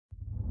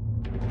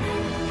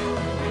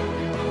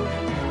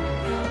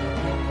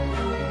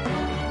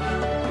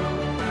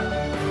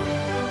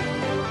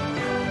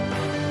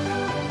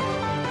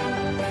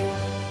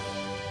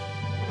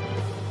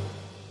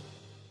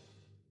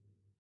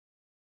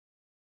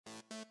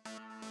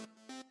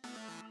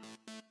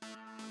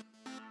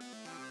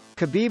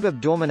Khabib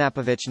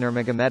Abdulmanapovich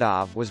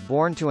Nurmagomedov was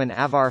born to an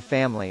Avar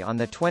family on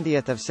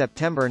 20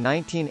 September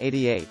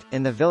 1988,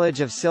 in the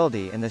village of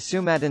Sildi in the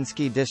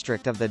Sumatinsky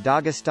district of the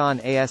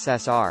Dagestan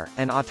ASSR,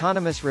 an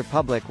autonomous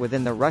republic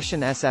within the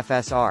Russian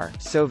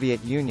SFSR,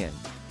 Soviet Union.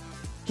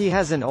 He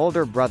has an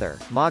older brother,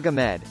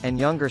 Magomed, and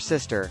younger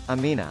sister,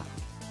 Amina.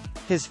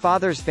 His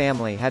father's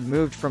family had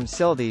moved from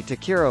Sildi to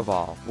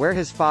Kiroval, where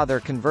his father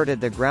converted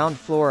the ground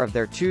floor of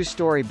their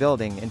two-story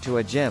building into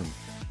a gym.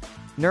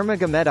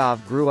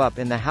 Nurmagomedov grew up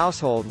in the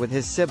household with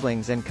his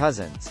siblings and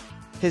cousins.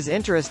 His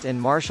interest in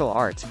martial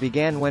arts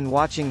began when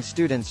watching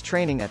students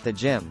training at the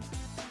gym.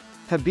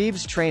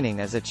 Khabib's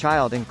training as a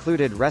child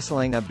included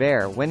wrestling a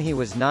bear when he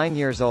was 9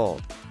 years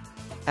old.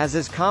 As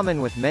is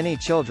common with many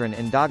children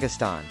in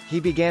Dagestan, he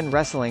began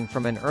wrestling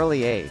from an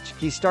early age.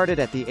 He started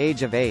at the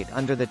age of 8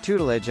 under the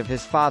tutelage of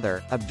his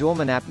father,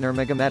 Abdulmanap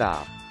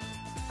Nurmagomedov.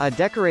 A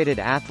decorated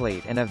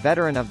athlete and a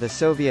veteran of the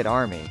Soviet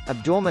Army,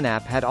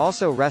 Abdulmanap had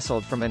also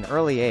wrestled from an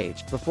early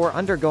age, before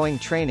undergoing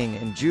training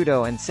in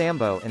judo and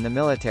sambo in the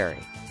military.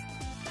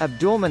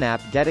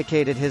 Abdulmanap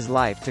dedicated his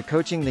life to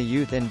coaching the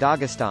youth in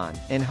Dagestan,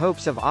 in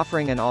hopes of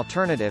offering an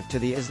alternative to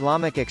the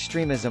Islamic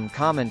extremism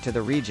common to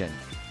the region.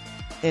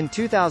 In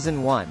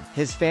 2001,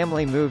 his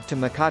family moved to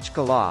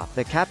Makhachkala,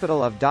 the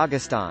capital of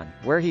Dagestan,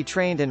 where he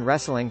trained in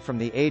wrestling from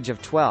the age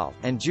of 12,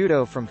 and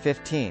judo from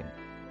 15.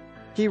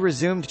 He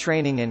resumed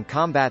training in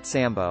combat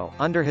sambo,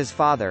 under his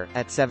father,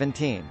 at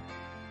 17.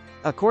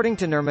 According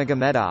to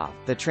Nurmagomedov,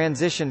 the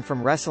transition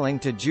from wrestling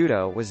to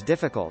judo was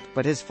difficult,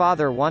 but his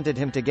father wanted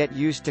him to get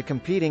used to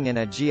competing in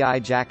a GI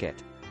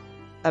jacket.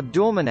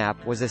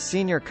 Abdulmanap was a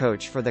senior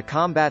coach for the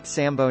combat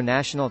sambo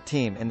national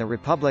team in the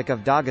Republic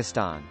of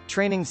Dagestan,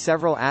 training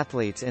several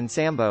athletes in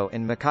sambo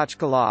in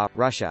Makhachkala,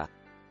 Russia.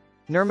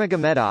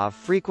 Nurmagomedov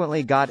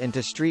frequently got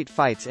into street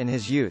fights in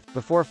his youth,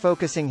 before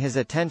focusing his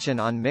attention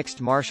on mixed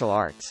martial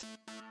arts.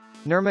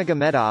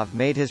 Nurmagomedov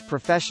made his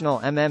professional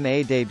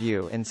MMA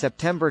debut in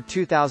September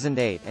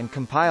 2008 and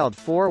compiled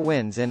 4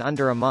 wins in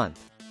under a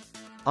month.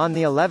 On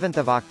the 11th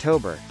of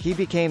October, he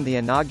became the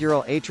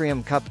inaugural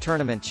Atrium Cup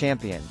tournament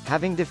champion,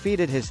 having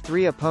defeated his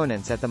 3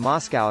 opponents at the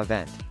Moscow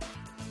event.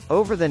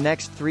 Over the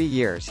next 3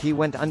 years he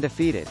went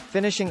undefeated,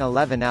 finishing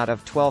 11 out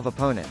of 12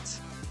 opponents.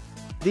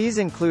 These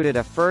included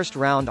a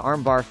first-round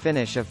armbar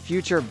finish of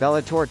future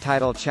Bellator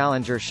title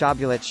challenger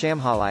Shavkat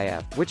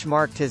Shamkhalaev, which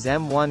marked his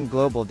M1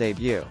 global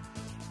debut.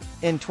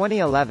 In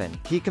 2011,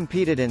 he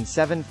competed in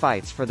 7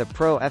 fights for the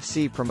Pro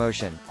FC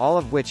promotion, all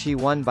of which he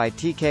won by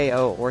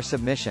TKO or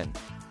submission.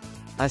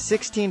 A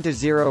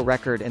 16-0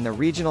 record in the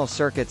regional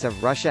circuits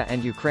of Russia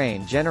and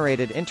Ukraine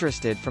generated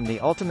interest from the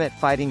Ultimate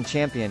Fighting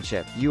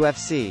Championship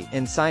 (UFC)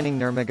 in signing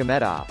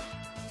Nurmagomedov.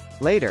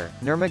 Later,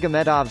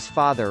 Nurmagomedov's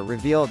father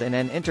revealed in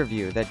an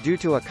interview that due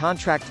to a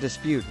contract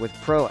dispute with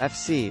Pro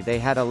FC they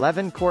had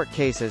 11 court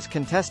cases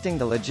contesting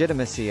the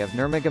legitimacy of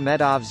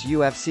Nurmagomedov's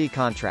UFC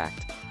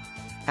contract.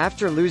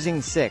 After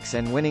losing 6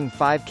 and winning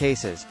 5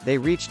 cases, they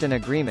reached an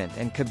agreement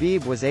and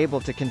Khabib was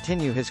able to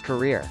continue his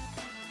career.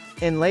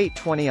 In late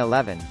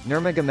 2011,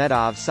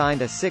 Nurmagomedov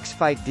signed a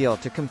 6-fight deal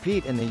to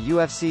compete in the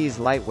UFC's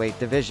lightweight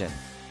division.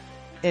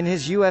 In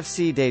his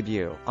UFC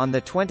debut, on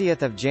 20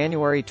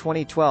 January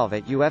 2012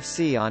 at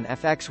UFC on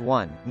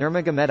FX1,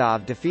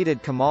 Nurmagomedov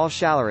defeated Kamal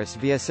Shalaris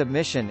via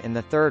submission in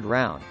the 3rd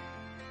round.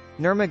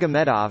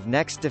 Nurmagomedov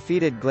next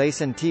defeated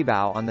Gleison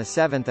Tibau on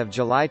 7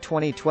 July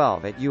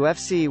 2012 at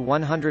UFC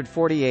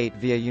 148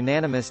 via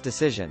unanimous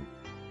decision.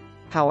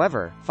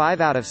 However,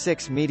 5 out of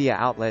 6 media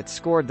outlets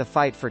scored the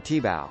fight for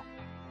Tibau.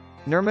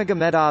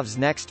 Nurmagomedov's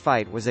next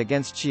fight was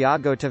against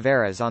Thiago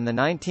Tavares on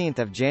 19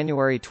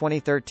 January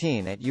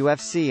 2013 at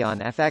UFC on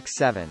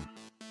FX7.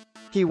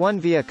 He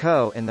won via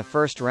KO in the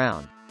first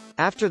round.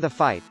 After the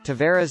fight,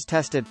 Tavares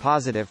tested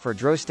positive for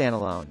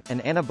drostanolone,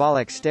 an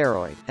anabolic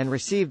steroid, and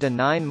received a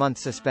 9-month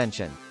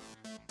suspension.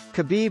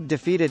 Khabib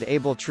defeated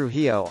Abel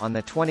Trujillo on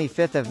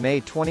 25 May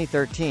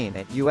 2013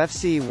 at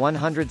UFC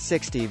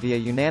 160 via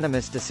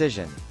unanimous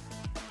decision.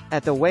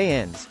 At the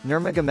weigh-ins,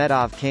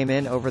 Nurmagomedov came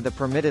in over the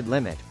permitted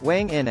limit,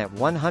 weighing in at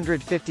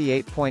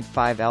 158.5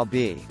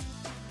 lb.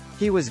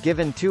 He was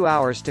given 2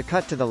 hours to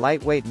cut to the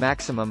lightweight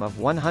maximum of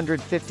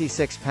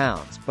 156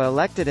 pounds, but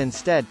elected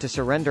instead to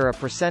surrender a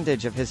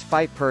percentage of his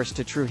fight purse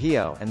to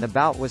Trujillo and the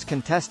bout was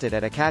contested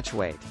at a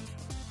catchweight.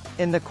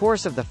 In the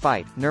course of the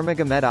fight,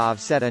 Nurmagomedov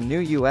set a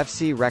new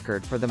UFC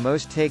record for the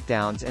most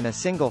takedowns in a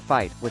single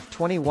fight, with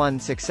 21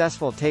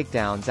 successful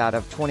takedowns out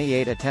of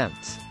 28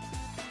 attempts.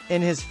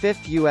 In his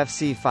 5th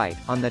UFC fight,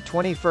 on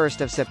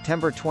 21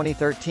 September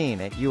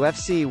 2013 at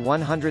UFC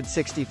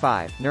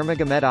 165,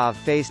 Nurmagomedov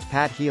faced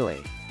Pat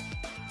Healy.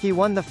 He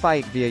won the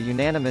fight via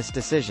unanimous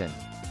decision.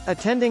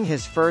 Attending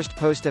his first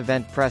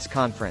post-event press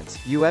conference,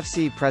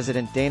 UFC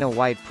President Dana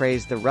White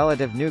praised the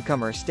relative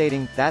newcomer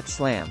stating, "That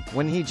slam,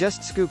 when he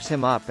just scoops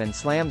him up and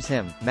slams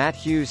him, Matt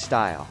Hughes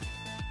style.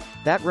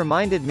 That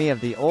reminded me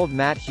of the old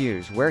Matt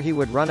Hughes where he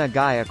would run a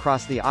guy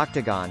across the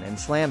octagon and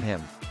slam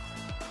him.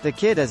 The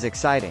kid is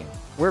exciting.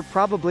 We're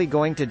probably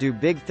going to do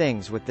big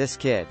things with this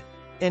kid."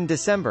 In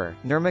December,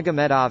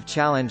 Nurmagomedov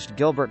challenged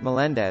Gilbert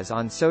Melendez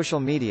on social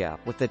media,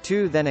 with the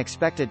two then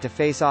expected to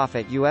face off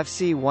at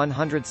UFC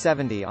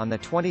 170 on the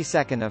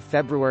 22nd of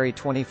February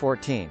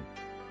 2014.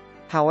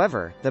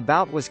 However, the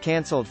bout was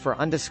cancelled for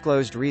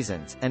undisclosed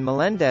reasons, and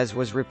Melendez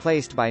was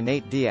replaced by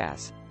Nate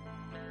Diaz.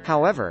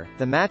 However,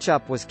 the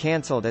matchup was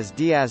cancelled as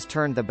Diaz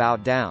turned the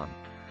bout down.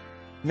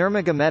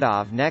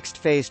 Nurmagomedov next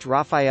faced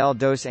Rafael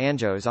dos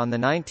Anjos on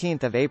 19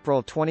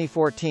 April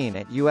 2014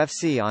 at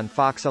UFC on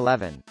Fox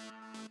 11.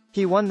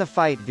 He won the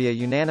fight via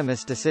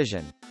unanimous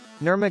decision.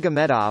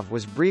 Nurmagomedov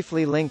was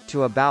briefly linked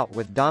to a bout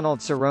with Donald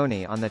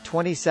Cerrone on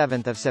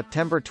 27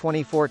 September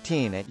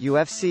 2014 at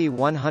UFC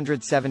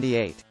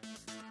 178.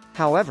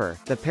 However,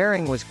 the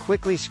pairing was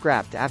quickly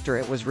scrapped after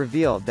it was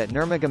revealed that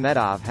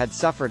Nurmagomedov had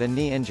suffered a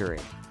knee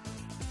injury.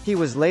 He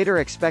was later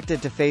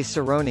expected to face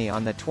Cerrone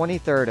on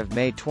 23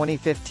 May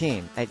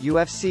 2015, at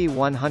UFC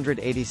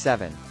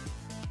 187.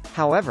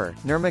 However,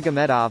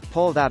 Nurmagomedov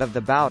pulled out of the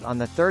bout on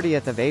 30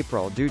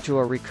 April due to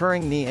a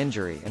recurring knee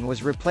injury and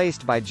was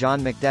replaced by John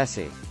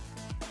Makdessi.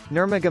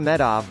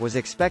 Nurmagomedov was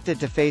expected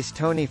to face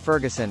Tony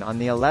Ferguson on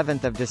the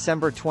 11th of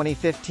December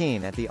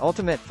 2015 at the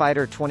Ultimate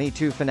Fighter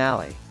 22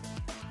 finale.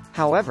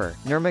 However,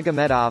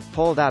 Nurmagomedov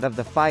pulled out of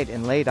the fight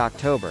in late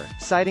October,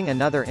 citing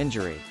another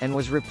injury, and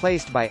was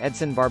replaced by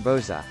Edson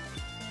Barboza.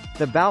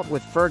 The bout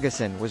with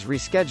Ferguson was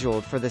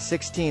rescheduled for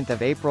 16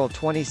 April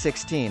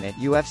 2016 at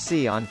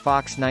UFC on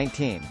Fox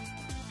 19.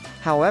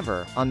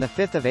 However, on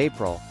 5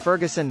 April,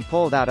 Ferguson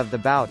pulled out of the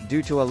bout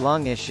due to a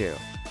lung issue.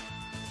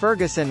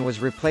 Ferguson was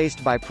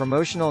replaced by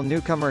promotional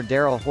newcomer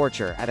Daryl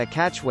Horcher at a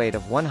catchweight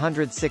of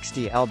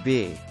 160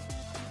 lb.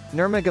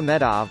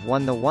 Nurmagomedov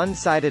won the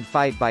one-sided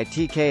fight by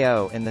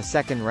TKO in the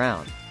second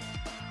round.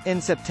 In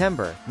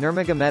September,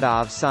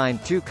 Nurmagomedov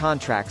signed 2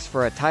 contracts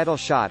for a title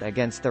shot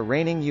against the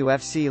reigning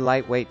UFC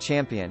lightweight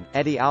champion,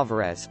 Eddie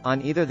Alvarez,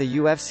 on either the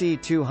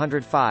UFC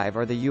 205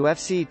 or the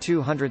UFC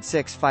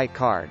 206 fight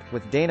card,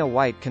 with Dana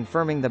White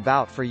confirming the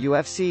bout for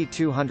UFC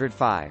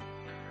 205.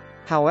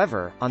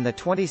 However, on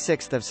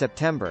 26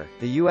 September,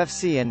 the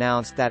UFC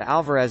announced that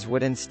Alvarez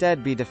would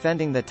instead be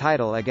defending the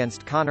title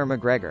against Conor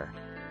McGregor.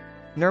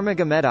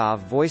 Nurmagomedov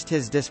voiced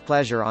his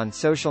displeasure on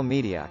social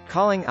media,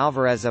 calling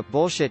Alvarez a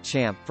bullshit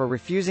champ for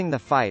refusing the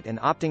fight and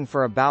opting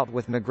for a bout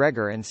with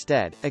McGregor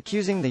instead,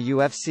 accusing the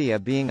UFC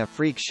of being a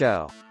freak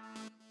show.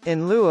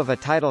 In lieu of a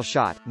title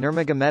shot,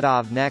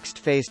 Nurmagomedov next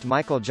faced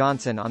Michael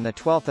Johnson on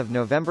 12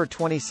 November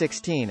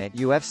 2016 at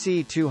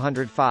UFC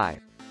 205.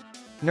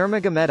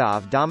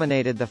 Nurmagomedov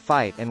dominated the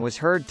fight and was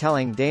heard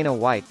telling Dana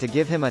White to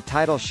give him a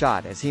title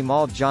shot as he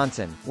mauled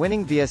Johnson,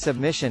 winning via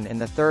submission in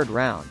the third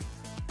round.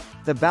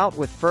 The bout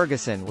with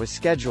Ferguson was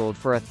scheduled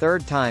for a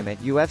third time at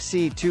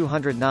UFC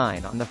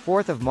 209 on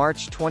 4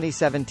 March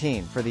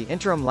 2017 for the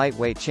interim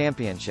lightweight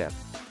championship.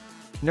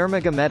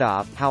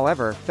 Nurmagomedov,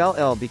 however, fell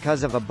ill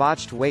because of a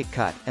botched weight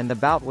cut, and the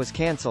bout was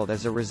cancelled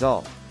as a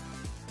result.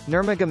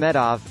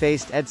 Nurmagomedov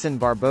faced Edson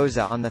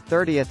Barboza on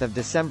 30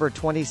 December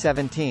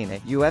 2017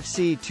 at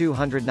UFC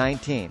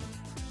 219.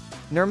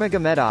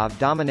 Nurmagomedov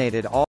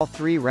dominated all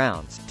 3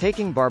 rounds,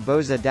 taking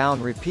Barboza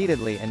down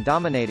repeatedly and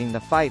dominating the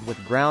fight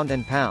with ground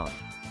and pound.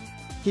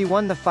 He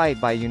won the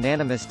fight by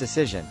unanimous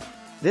decision.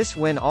 This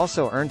win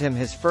also earned him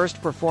his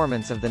first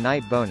performance of the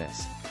night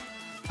bonus.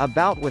 A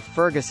bout with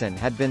Ferguson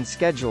had been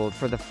scheduled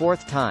for the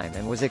 4th time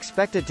and was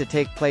expected to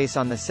take place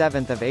on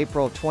 7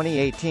 April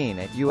 2018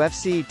 at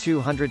UFC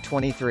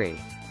 223.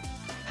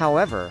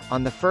 However,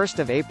 on 1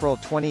 April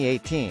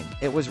 2018,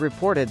 it was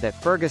reported that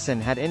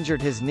Ferguson had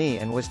injured his knee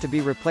and was to be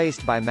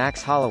replaced by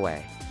Max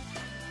Holloway.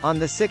 On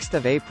 6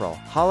 April,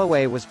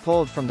 Holloway was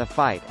pulled from the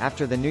fight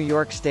after the New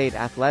York State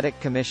Athletic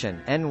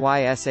Commission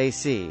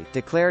 (NYSAC)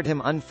 declared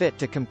him unfit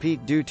to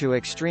compete due to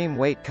extreme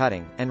weight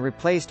cutting, and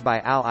replaced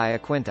by Al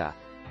Iaquinta.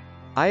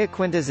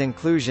 Iaquinta's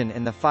inclusion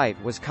in the fight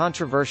was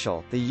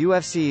controversial. The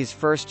UFC's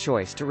first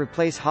choice to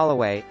replace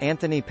Holloway,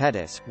 Anthony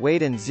Pettis,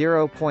 weighed in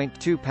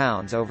 0.2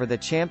 pounds over the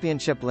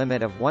championship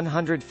limit of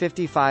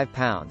 155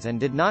 pounds and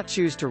did not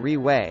choose to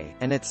re-weigh,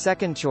 and its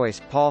second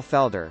choice, Paul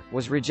Felder,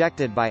 was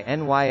rejected by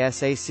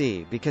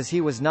NYSAC because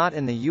he was not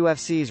in the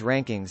UFC's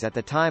rankings at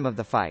the time of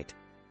the fight.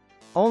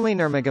 Only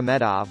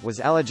Nurmagomedov was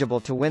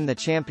eligible to win the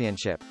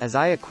championship, as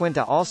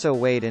Iaquinta also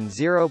weighed in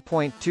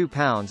 0.2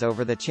 pounds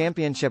over the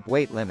championship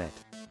weight limit.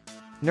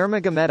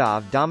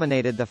 Nurmagomedov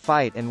dominated the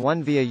fight and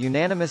won via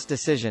unanimous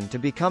decision to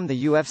become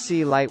the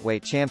UFC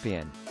lightweight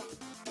champion.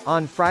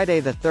 On Friday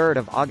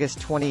 3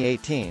 August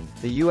 2018,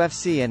 the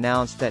UFC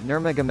announced that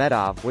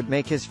Nurmagomedov would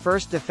make his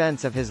first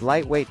defense of his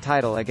lightweight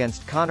title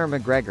against Conor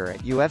McGregor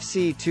at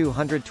UFC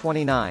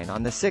 229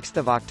 on 6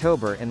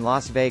 October in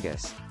Las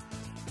Vegas.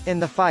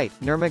 In the fight,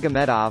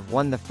 Nurmagomedov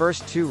won the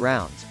first 2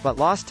 rounds, but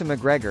lost to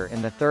McGregor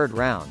in the third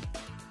round.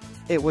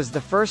 It was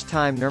the first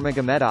time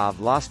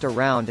Nurmagomedov lost a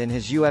round in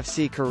his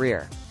UFC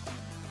career.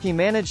 He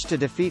managed to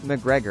defeat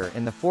McGregor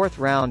in the 4th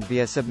round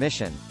via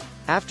submission.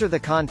 After the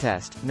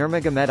contest,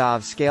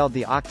 Nurmagomedov scaled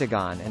the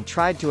octagon and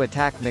tried to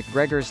attack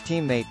McGregor's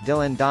teammate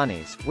Dylan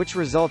Donies, which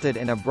resulted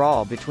in a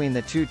brawl between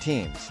the two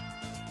teams.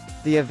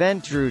 The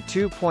event drew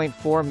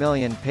 2.4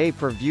 million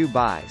pay-per-view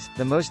buys,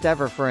 the most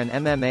ever for an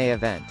MMA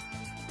event.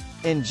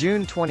 In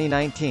June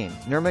 2019,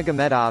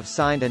 Nurmagomedov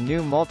signed a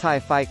new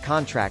multi-fight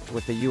contract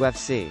with the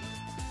UFC.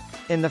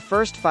 In the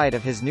first fight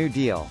of his new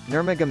deal,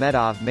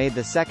 Nurmagomedov made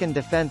the second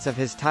defense of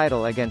his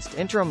title against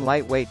interim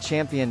lightweight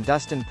champion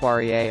Dustin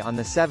Poirier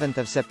on 7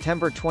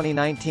 September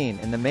 2019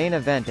 in the main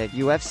event at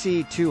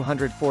UFC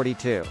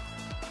 242.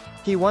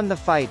 He won the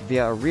fight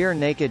via a rear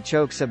naked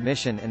choke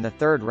submission in the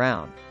third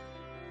round.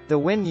 The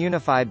win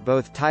unified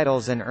both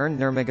titles and earned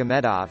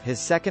Nurmagomedov his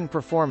second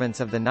performance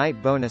of the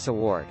night bonus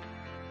award.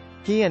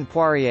 He and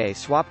Poirier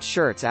swapped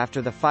shirts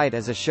after the fight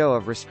as a show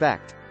of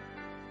respect.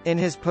 In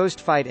his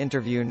post-fight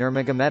interview,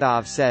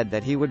 Nurmagomedov said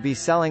that he would be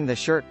selling the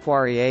shirt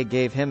Poirier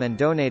gave him and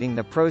donating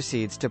the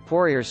proceeds to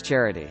Poirier's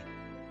charity.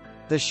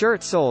 The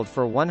shirt sold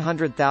for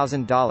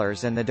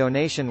 $100,000 and the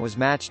donation was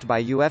matched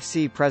by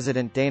UFC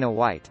President Dana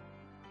White.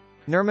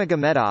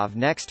 Nurmagomedov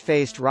next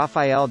faced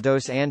Rafael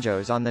dos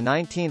Anjos on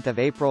 19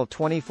 April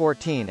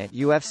 2014 at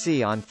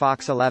UFC on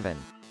Fox 11.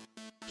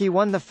 He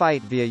won the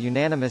fight via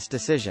unanimous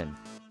decision.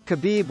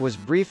 Khabib was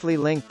briefly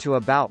linked to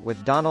a bout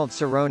with Donald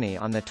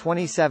Cerrone on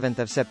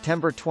 27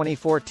 September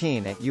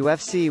 2014 at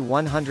UFC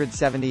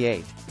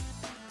 178.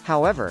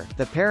 However,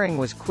 the pairing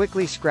was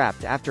quickly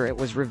scrapped after it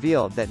was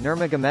revealed that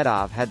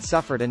Nurmagomedov had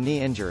suffered a knee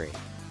injury.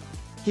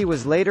 He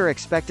was later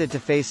expected to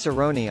face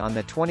Cerrone on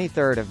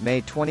 23 May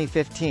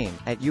 2015,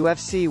 at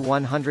UFC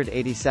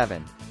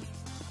 187.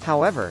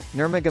 However,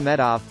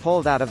 Nurmagomedov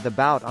pulled out of the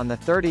bout on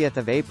 30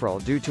 April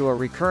due to a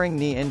recurring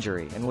knee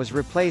injury and was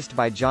replaced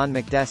by John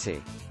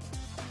Makdessi.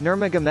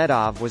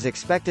 Nurmagomedov was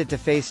expected to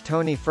face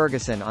Tony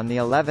Ferguson on the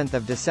 11th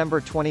of December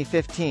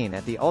 2015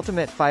 at the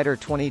Ultimate Fighter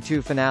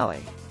 22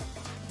 finale.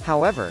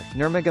 However,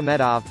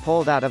 Nurmagomedov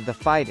pulled out of the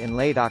fight in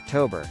late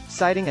October,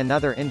 citing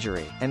another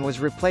injury, and was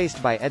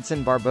replaced by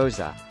Edson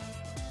Barboza.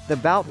 The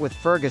bout with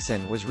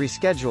Ferguson was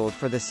rescheduled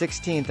for the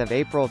 16th of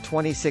April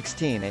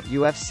 2016 at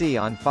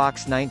UFC on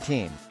Fox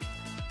 19.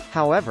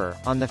 However,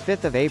 on the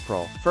 5th of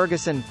April,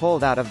 Ferguson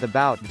pulled out of the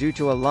bout due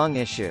to a lung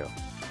issue.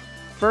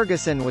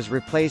 Ferguson was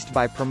replaced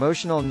by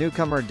promotional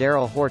newcomer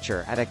Daryl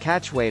Horcher at a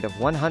catchweight of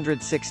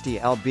 160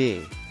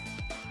 lb.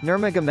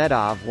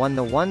 Nurmagomedov won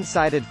the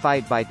one-sided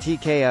fight by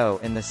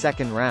TKO in the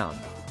second round.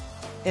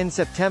 In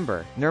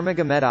September,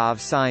 Nurmagomedov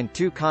signed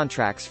 2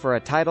 contracts for a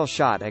title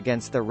shot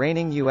against the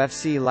reigning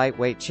UFC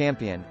lightweight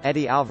champion,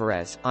 Eddie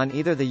Alvarez, on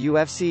either the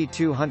UFC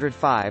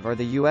 205 or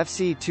the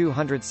UFC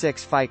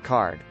 206 fight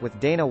card, with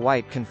Dana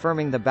White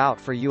confirming the bout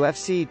for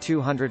UFC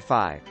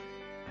 205.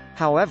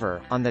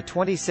 However, on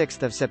 26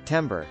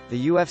 September,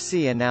 the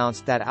UFC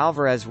announced that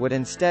Alvarez would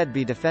instead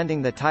be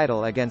defending the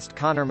title against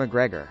Conor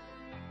McGregor.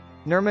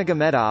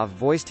 Nurmagomedov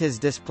voiced his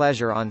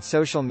displeasure on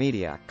social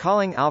media,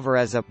 calling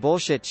Alvarez a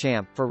bullshit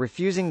champ for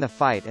refusing the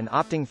fight and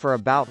opting for a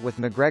bout with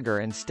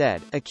McGregor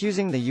instead,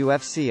 accusing the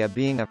UFC of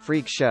being a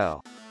freak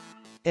show.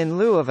 In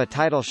lieu of a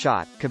title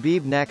shot,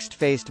 Khabib next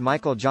faced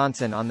Michael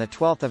Johnson on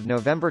 12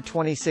 November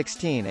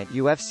 2016 at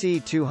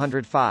UFC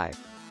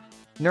 205.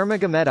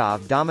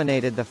 Nurmagomedov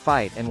dominated the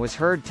fight and was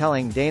heard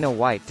telling Dana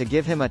White to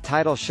give him a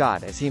title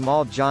shot as he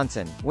mauled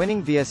Johnson,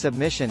 winning via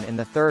submission in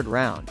the third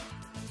round.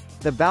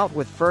 The bout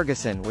with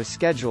Ferguson was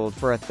scheduled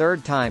for a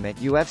third time at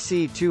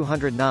UFC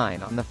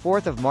 209 on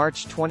 4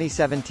 March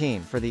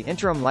 2017 for the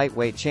interim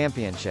lightweight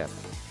championship.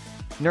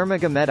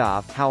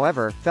 Nurmagomedov,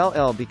 however, fell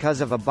ill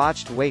because of a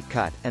botched weight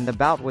cut, and the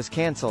bout was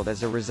cancelled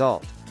as a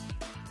result.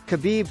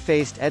 Khabib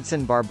faced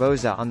Edson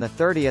Barboza on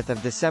 30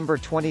 December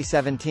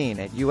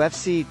 2017 at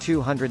UFC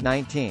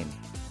 219.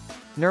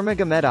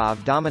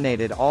 Nurmagomedov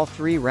dominated all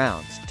 3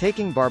 rounds,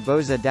 taking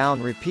Barboza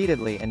down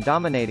repeatedly and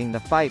dominating the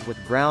fight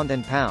with ground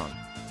and pound.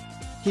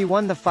 He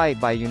won the fight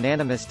by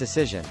unanimous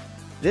decision.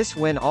 This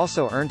win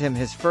also earned him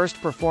his first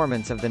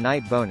performance of the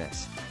night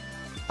bonus.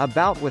 A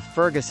bout with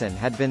Ferguson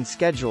had been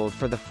scheduled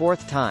for the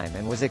 4th time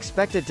and was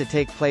expected to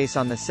take place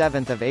on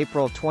 7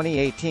 April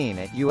 2018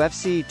 at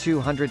UFC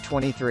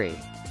 223.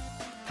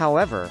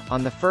 However,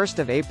 on 1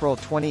 April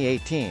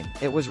 2018,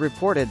 it was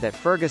reported that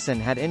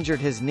Ferguson had injured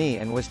his knee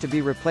and was to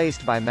be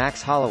replaced by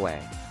Max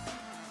Holloway.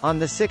 On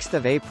 6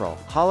 April,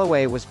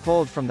 Holloway was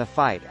pulled from the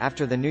fight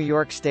after the New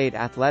York State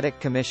Athletic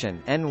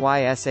Commission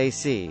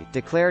 (NYSAC)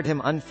 declared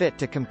him unfit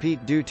to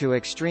compete due to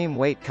extreme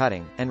weight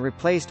cutting, and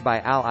replaced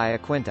by Al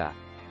Iaquinta.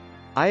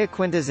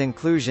 Iaquinta's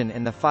inclusion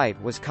in the fight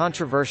was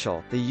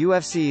controversial. The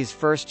UFC's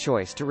first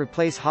choice to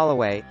replace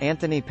Holloway,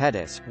 Anthony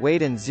Pettis,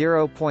 weighed in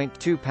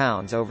 0.2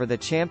 pounds over the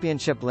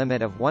championship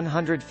limit of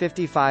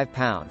 155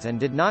 pounds and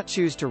did not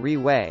choose to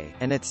re-weigh,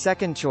 and its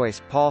second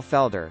choice, Paul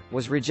Felder,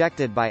 was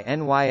rejected by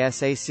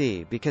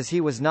NYSAC because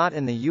he was not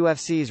in the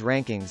UFC's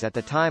rankings at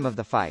the time of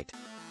the fight.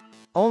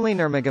 Only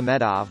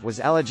Nurmagomedov was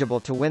eligible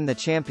to win the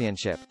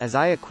championship, as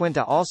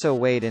Iaquinta also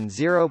weighed in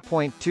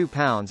 0.2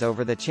 pounds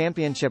over the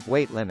championship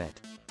weight limit.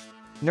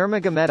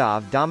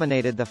 Nurmagomedov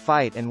dominated the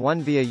fight and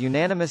won via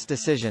unanimous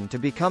decision to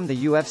become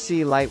the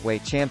UFC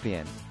lightweight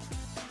champion.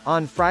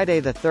 On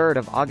Friday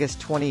 3 August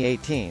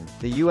 2018,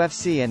 the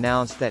UFC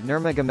announced that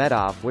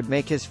Nurmagomedov would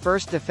make his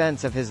first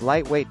defense of his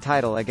lightweight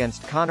title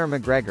against Conor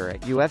McGregor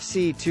at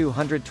UFC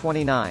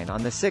 229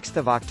 on 6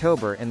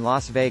 October in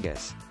Las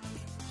Vegas.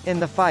 In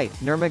the fight,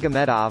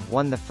 Nurmagomedov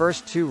won the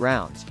first 2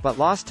 rounds, but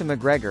lost to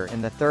McGregor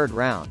in the 3rd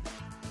round.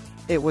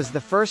 It was the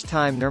first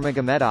time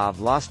Nurmagomedov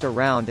lost a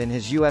round in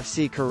his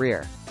UFC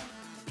career.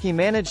 He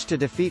managed to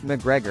defeat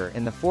McGregor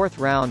in the 4th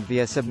round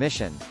via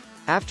submission.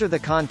 After the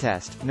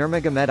contest,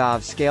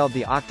 Nurmagomedov scaled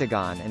the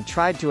octagon and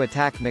tried to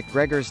attack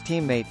McGregor's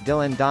teammate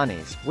Dylan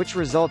Donies, which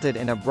resulted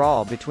in a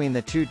brawl between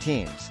the two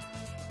teams.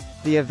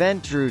 The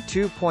event drew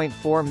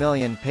 2.4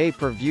 million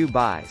pay-per-view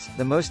buys,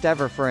 the most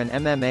ever for an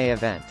MMA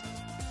event.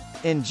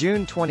 In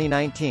June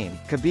 2019,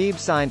 Khabib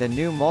signed a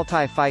new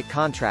multi-fight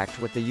contract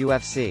with the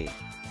UFC.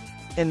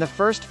 In the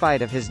first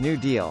fight of his new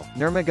deal,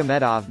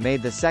 Nurmagomedov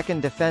made the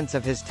second defense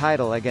of his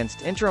title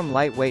against interim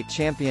lightweight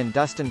champion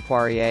Dustin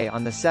Poirier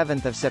on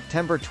 7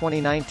 September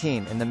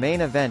 2019 in the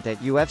main event at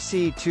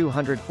UFC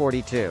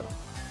 242.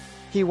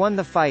 He won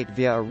the fight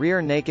via a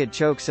rear naked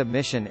choke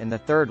submission in the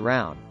 3rd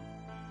round.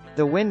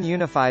 The win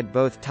unified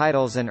both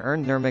titles and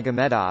earned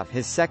Nurmagomedov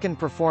his second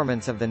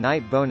Performance of the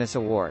Night bonus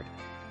award.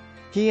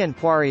 He and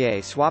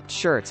Poirier swapped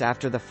shirts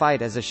after the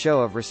fight as a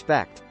show of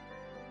respect.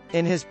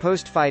 In his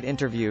post-fight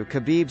interview,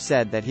 Khabib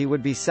said that he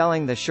would be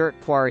selling the shirt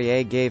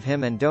Poirier gave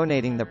him and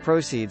donating the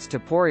proceeds to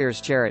Poirier's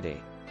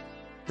charity.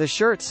 The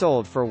shirt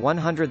sold for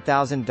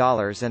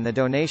 $100,000 and the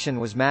donation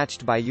was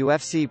matched by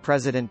UFC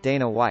president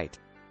Dana White.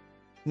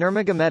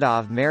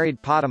 Nurmagomedov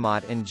married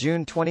Potamot in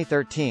June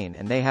 2013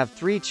 and they have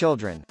 3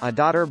 children, a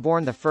daughter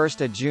born 1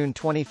 June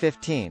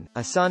 2015,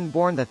 a son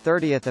born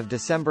 30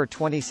 December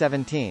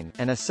 2017,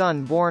 and a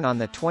son born on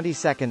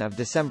 22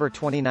 December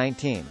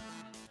 2019.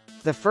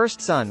 The first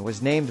son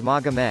was named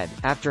Magomed,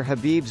 after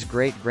Khabib's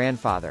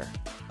great-grandfather.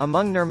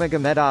 Among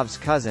Nurmagomedov's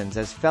cousins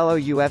is fellow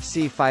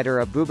UFC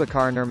fighter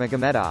Abubakar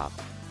Nurmagomedov.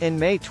 In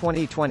May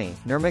 2020,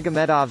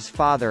 Nurmagomedov's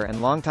father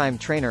and longtime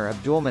trainer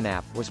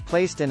Abdulmanap was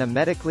placed in a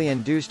medically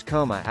induced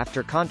coma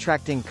after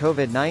contracting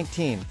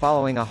COVID-19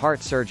 following a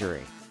heart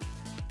surgery.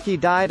 He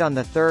died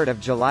on 3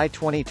 July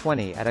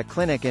 2020 at a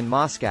clinic in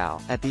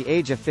Moscow, at the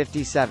age of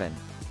 57.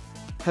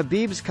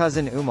 Khabib's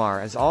cousin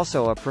Umar is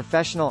also a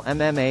professional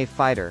MMA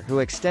fighter who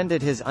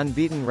extended his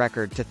unbeaten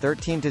record to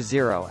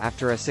 13-0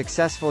 after a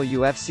successful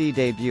UFC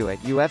debut at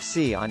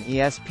UFC on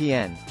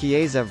ESPN,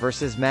 Chiesa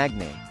vs.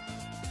 Magny.